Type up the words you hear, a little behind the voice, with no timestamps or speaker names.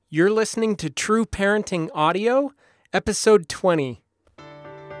You're listening to TRU Parenting Audio, Episode 20.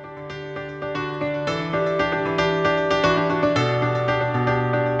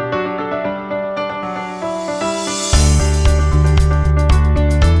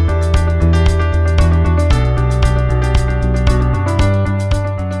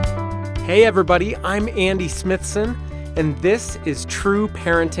 Hey everybody, I'm Andy Smithson, and this is TRU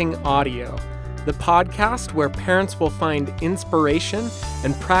Parenting Audio, the podcast where parents will find inspiration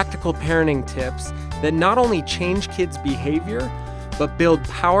and practical parenting tips that not only change kids' behavior, but build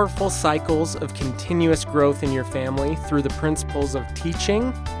powerful cycles of continuous growth in your family through the principles of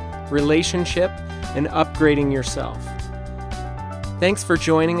teaching, relationship, and upgrading yourself. Thanks for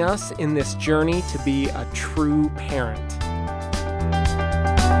joining us in this journey to be a true parent.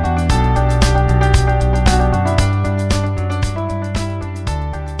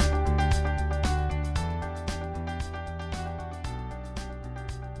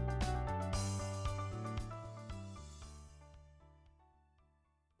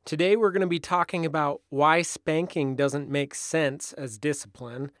 Today we're going to be talking about why spanking doesn't make sense as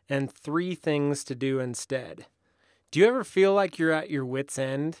discipline and 3 things to do instead. Do you ever feel like you're at your wit's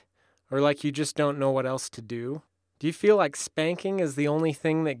end or like you just don't know what else to do? Do you feel like spanking is the only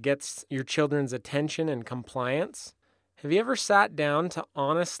thing that gets your children's attention and compliance? Have you ever sat down to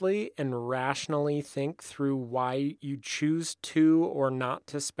honestly and rationally think through why you choose to or not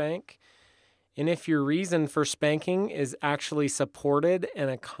to spank? And if your reason for spanking is actually supported and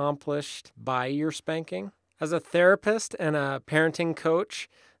accomplished by your spanking? As a therapist and a parenting coach,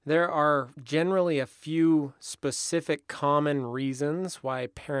 there are generally a few specific common reasons why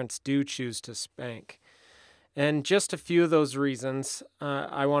parents do choose to spank. And just a few of those reasons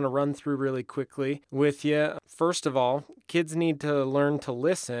I want to run through really quickly with you. First of all, kids need to learn to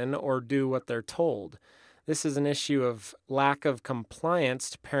listen or do what they're told. This is an issue of lack of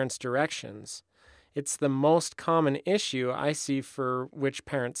compliance to parents' directions. It's the most common issue I see for which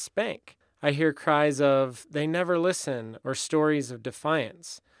parents spank. I hear cries of, "they never listen," or stories of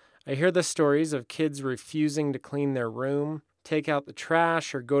defiance. I hear the stories of kids refusing to clean their room, take out the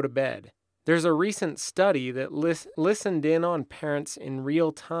trash, or go to bed. There's a recent study that listened in on parents in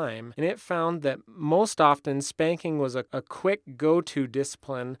real time, and it found that most often spanking was a quick go-to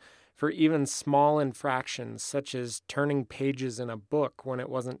discipline for even small infractions, such as turning pages in a book when it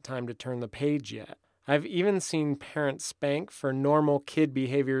wasn't time to turn the page yet. I've even seen parents spank for normal kid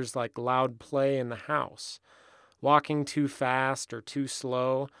behaviors like loud play in the house, walking too fast or too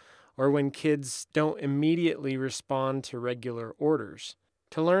slow, or when kids don't immediately respond to regular orders.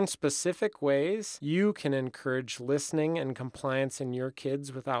 To learn specific ways you can encourage listening and compliance in your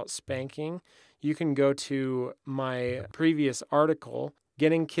kids without spanking, you can go to my previous article,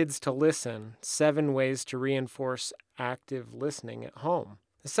 Getting Kids to Listen, 7 Ways to Reinforce Active Listening at Home.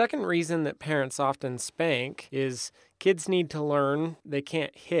 The second reason that parents often spank is kids need to learn they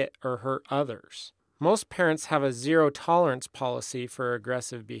can't hit or hurt others. Most parents have a zero-tolerance policy for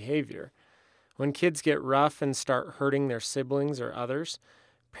aggressive behavior. When kids get rough and start hurting their siblings or others,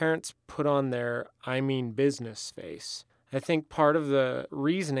 parents put on their "I mean business" face. I think part of the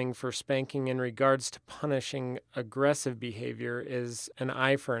reasoning for spanking in regards to punishing aggressive behavior is an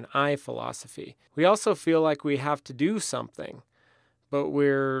eye for an eye philosophy. We also feel like we have to do something, but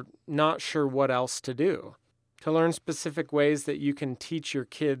we're not sure what else to do. To learn specific ways that you can teach your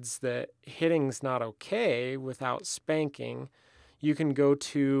kids that hitting's not okay without spanking, you can go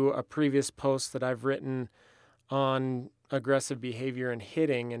to a previous post that I've written on aggressive behavior and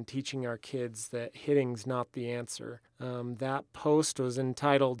hitting and teaching our kids that hitting's not the answer. That post was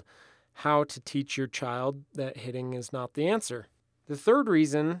entitled, How to Teach Your Child That Hitting Is Not the Answer. The third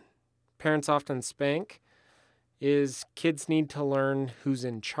reason parents often spank is kids need to learn who's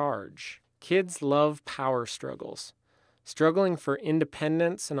in charge. Kids love power struggles. Struggling for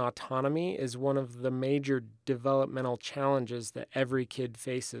independence and autonomy is one of the major developmental challenges that every kid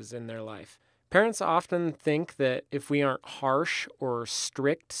faces in their life. Parents often think that if we aren't harsh or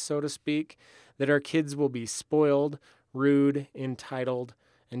strict, so to speak, that our kids will be spoiled, rude, entitled,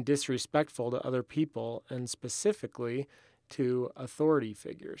 and disrespectful to other people, and specifically to authority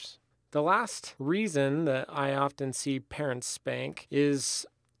figures. The last reason that I often see parents spank is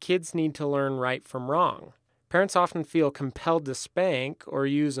kids need to learn right from wrong. Parents often feel compelled to spank or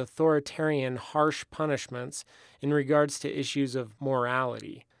use authoritarian, harsh punishments in regards to issues of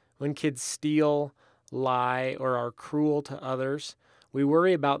morality. When kids steal, lie, or are cruel to others, we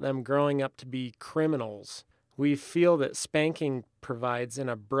worry about them growing up to be criminals. We feel that spanking provides an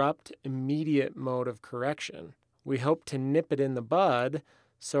abrupt, immediate mode of correction. We hope to nip it in the bud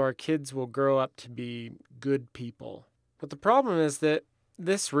so our kids will grow up to be good people. But the problem is that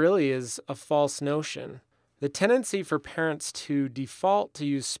this really is a false notion. The tendency for parents to default to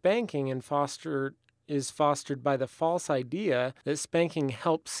use spanking is fostered by the false idea that spanking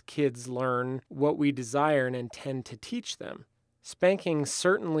helps kids learn what we desire and intend to teach them. Spanking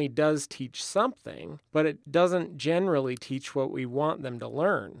certainly does teach something, but it doesn't generally teach what we want them to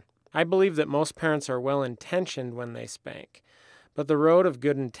learn. I believe that most parents are well-intentioned when they spank, but the road of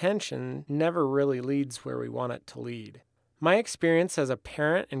good intention never really leads where we want it to lead. My experience as a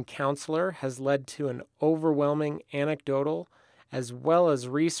parent and counselor has led to an overwhelming anecdotal as well as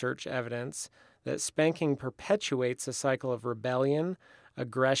research evidence that spanking perpetuates a cycle of rebellion,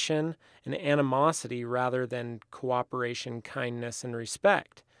 aggression, and animosity rather than cooperation, kindness, and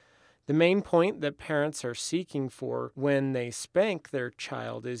respect. The main point that parents are seeking for when they spank their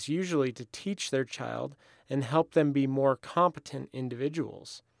child is usually to teach their child and help them be more competent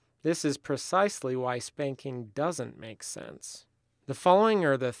individuals. This is precisely why spanking doesn't make sense. The following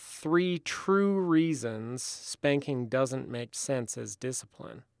are the 3 true reasons spanking doesn't make sense as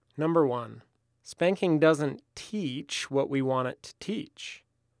discipline. Number 1, spanking doesn't teach what we want it to teach.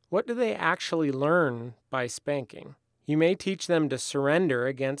 What do they actually learn by spanking? You may teach them to surrender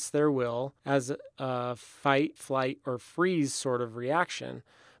against their will as a fight, flight, or freeze sort of reaction,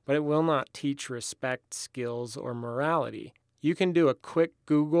 but it will not teach respect, skills, or morality. You can do a quick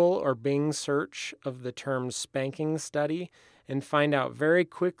Google or Bing search of the term spanking study and find out very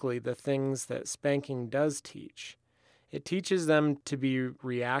quickly the things that spanking does teach. It teaches them to be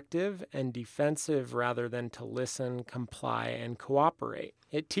reactive and defensive rather than to listen, comply, and cooperate.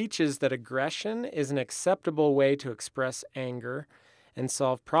 It teaches that aggression is an acceptable way to express anger and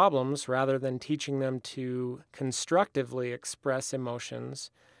solve problems rather than teaching them to constructively express emotions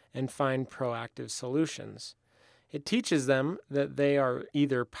and find proactive solutions. It teaches them that they are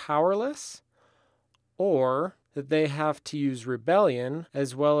either powerless or that they have to use rebellion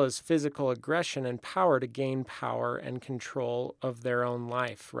as well as physical aggression and power to gain power and control of their own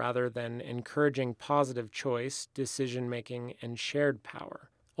life rather than encouraging positive choice, decision-making, and shared power.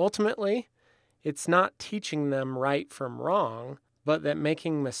 Ultimately, it's not teaching them right from wrong, but that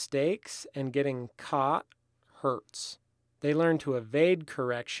making mistakes and getting caught hurts. They learn to evade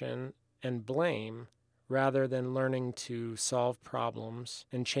correction and blame rather than learning to solve problems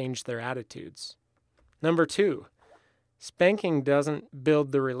and change their attitudes. Number 2, spanking doesn't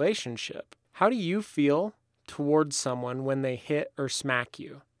build the relationship. How do you feel towards someone when they hit or smack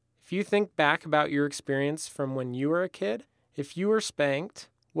you? If you think back about your experience from when you were a kid, if you were spanked,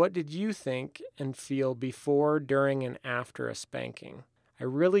 what did you think and feel before, during, and after a spanking? I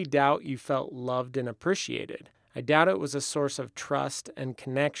really doubt you felt loved and appreciated. I doubt it was a source of trust and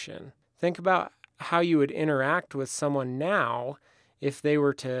connection. Think about how you would interact with someone now if they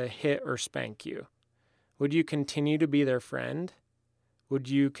were to hit or spank you. Would you continue to be their friend? Would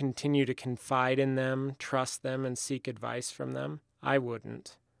you continue to confide in them, trust them, and seek advice from them? I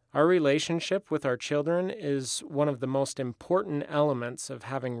wouldn't. Our relationship with our children is one of the most important elements of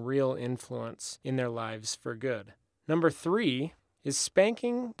having real influence in their lives for good. Number 3 is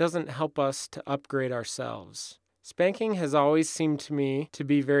spanking doesn't help us to upgrade ourselves. Spanking has always seemed to me to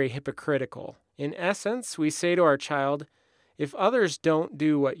be very hypocritical. In essence, we say to our child, if others don't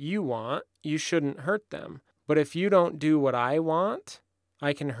do what you want, you shouldn't hurt them. But if you don't do what I want,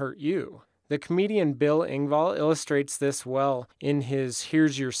 I can hurt you. The comedian Bill Engvall illustrates this well in his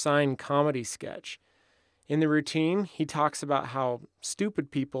Here's Your Sign comedy sketch. In the routine, he talks about how stupid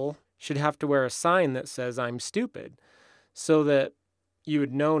people should have to wear a sign that says, I'm stupid, so that you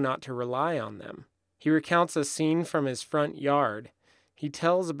would know not to rely on them. He recounts a scene from his front yard. He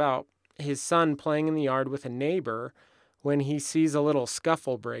tells about his son playing in the yard with a neighbor when he sees a little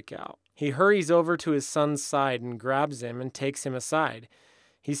scuffle break out. He hurries over to his son's side and grabs him and takes him aside.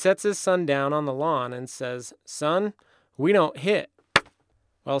 He sets his son down on the lawn and says, Son, we don't hit,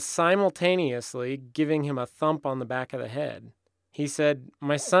 while simultaneously giving him a thump on the back of the head. He said,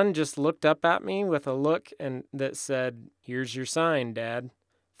 my son just looked up at me with a look that said, here's your sign, Dad.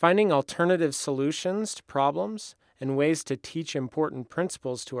 Finding alternative solutions to problems and ways to teach important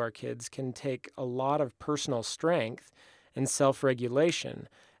principles to our kids can take a lot of personal strength and self-regulation,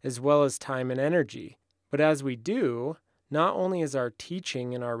 as well as time and energy. But as we do, not only is our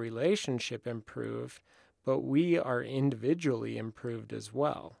teaching and our relationship improved, but we are individually improved as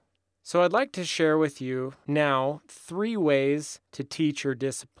well. So I'd like to share with you now 3 ways to teach or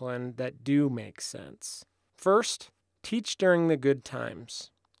discipline that do make sense. First, teach during the good times.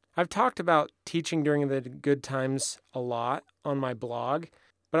 I've talked about teaching during the good times a lot on my blog,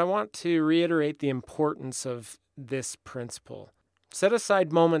 but I want to reiterate the importance of this principle. Set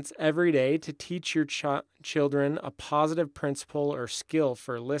aside moments every day to teach your children a positive principle or skill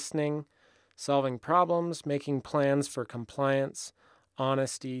for listening, solving problems, making plans for compliance,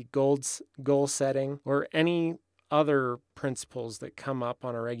 honesty, goal setting, or any other principles that come up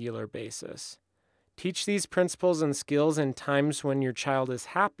on a regular basis. Teach these principles and skills in times when your child is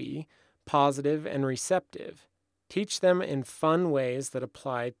happy, positive, and receptive. Teach them in fun ways that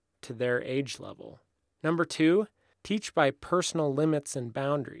apply to their age level. Number 2, teach by personal limits and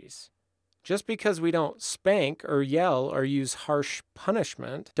boundaries. Just because we don't spank or yell or use harsh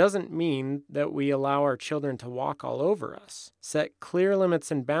punishment doesn't mean that we allow our children to walk all over us. Set clear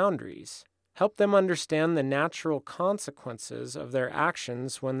limits and boundaries. Help them understand the natural consequences of their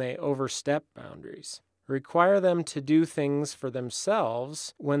actions when they overstep boundaries. Require them to do things for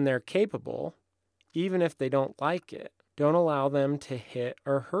themselves when they're capable, even if they don't like it. Don't allow them to hit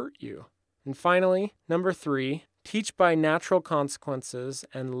or hurt you. And finally, number 3, teach by natural consequences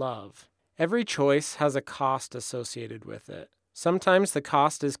and love. Every choice has a cost associated with it. Sometimes the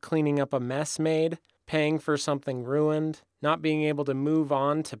cost is cleaning up a mess made, paying for something ruined, not being able to move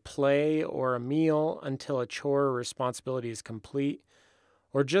on to play or a meal until a chore or responsibility is complete,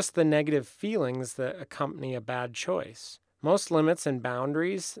 or just the negative feelings that accompany a bad choice. Most limits and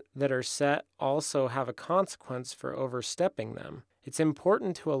boundaries that are set also have a consequence for overstepping them. It's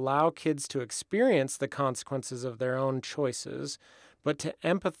important to allow kids to experience the consequences of their own choices, but to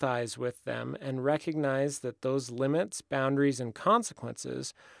empathize with them and recognize that those limits, boundaries, and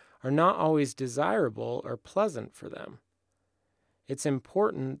consequences are not always desirable or pleasant for them. It's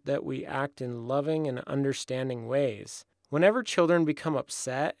important that we act in loving and understanding ways. Whenever children become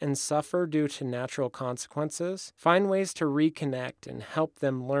upset and suffer due to natural consequences, find ways to reconnect and help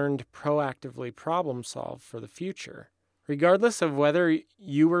them learn to proactively problem solve for the future. Regardless of whether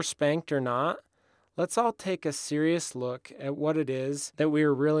you were spanked or not, let's all take a serious look at what it is that we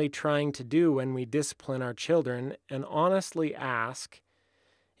are really trying to do when we discipline our children and honestly ask,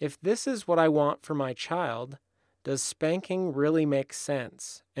 if this is what I want for my child, does spanking really make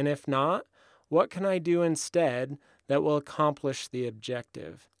sense? And if not, what can I do instead that will accomplish the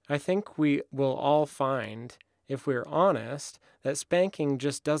objective? I think we will all find, if we're honest, that spanking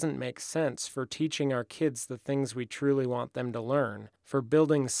just doesn't make sense for teaching our kids the things we truly want them to learn, for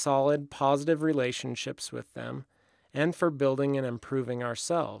building solid, positive relationships with them, and for building and improving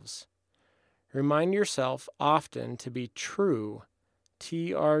ourselves. Remind yourself often to be true,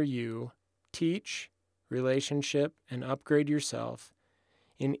 TRU, teach, relationship, and upgrade yourself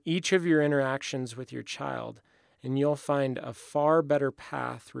in each of your interactions with your child, and you'll find a far better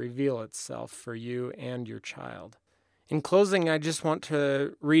path reveal itself for you and your child. In closing, I just want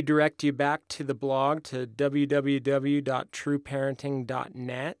to redirect you back to the blog to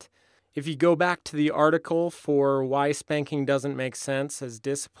www.trueparenting.net. If you go back to the article for why spanking doesn't make sense as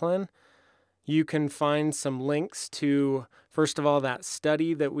discipline, you can find some links to, first of all, that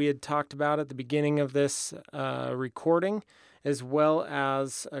study that we had talked about at the beginning of this recording, as well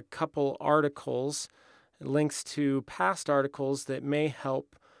as a couple articles, links to past articles that may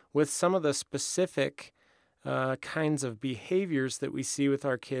help with some of the specific kinds of behaviors that we see with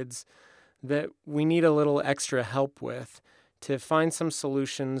our kids that we need a little extra help with to find some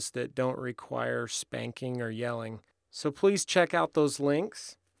solutions that don't require spanking or yelling. So please check out those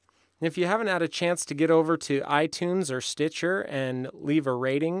links. And if you haven't had a chance to get over to iTunes or Stitcher and leave a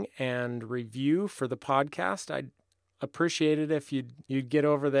rating and review for the podcast, I'd appreciate it if you'd get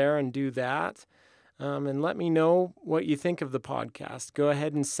over there and do that. And let me know what you think of the podcast. Go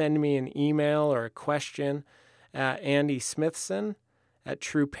ahead and send me an email or a question at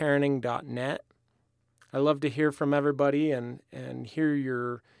andysmithson@trueparenting.net. I love to hear from everybody and hear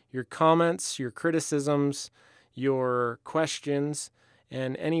your comments, your criticisms, your questions,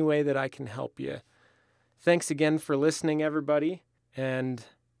 and any way that I can help you. Thanks again for listening, everybody, and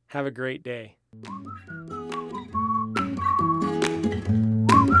have a great day.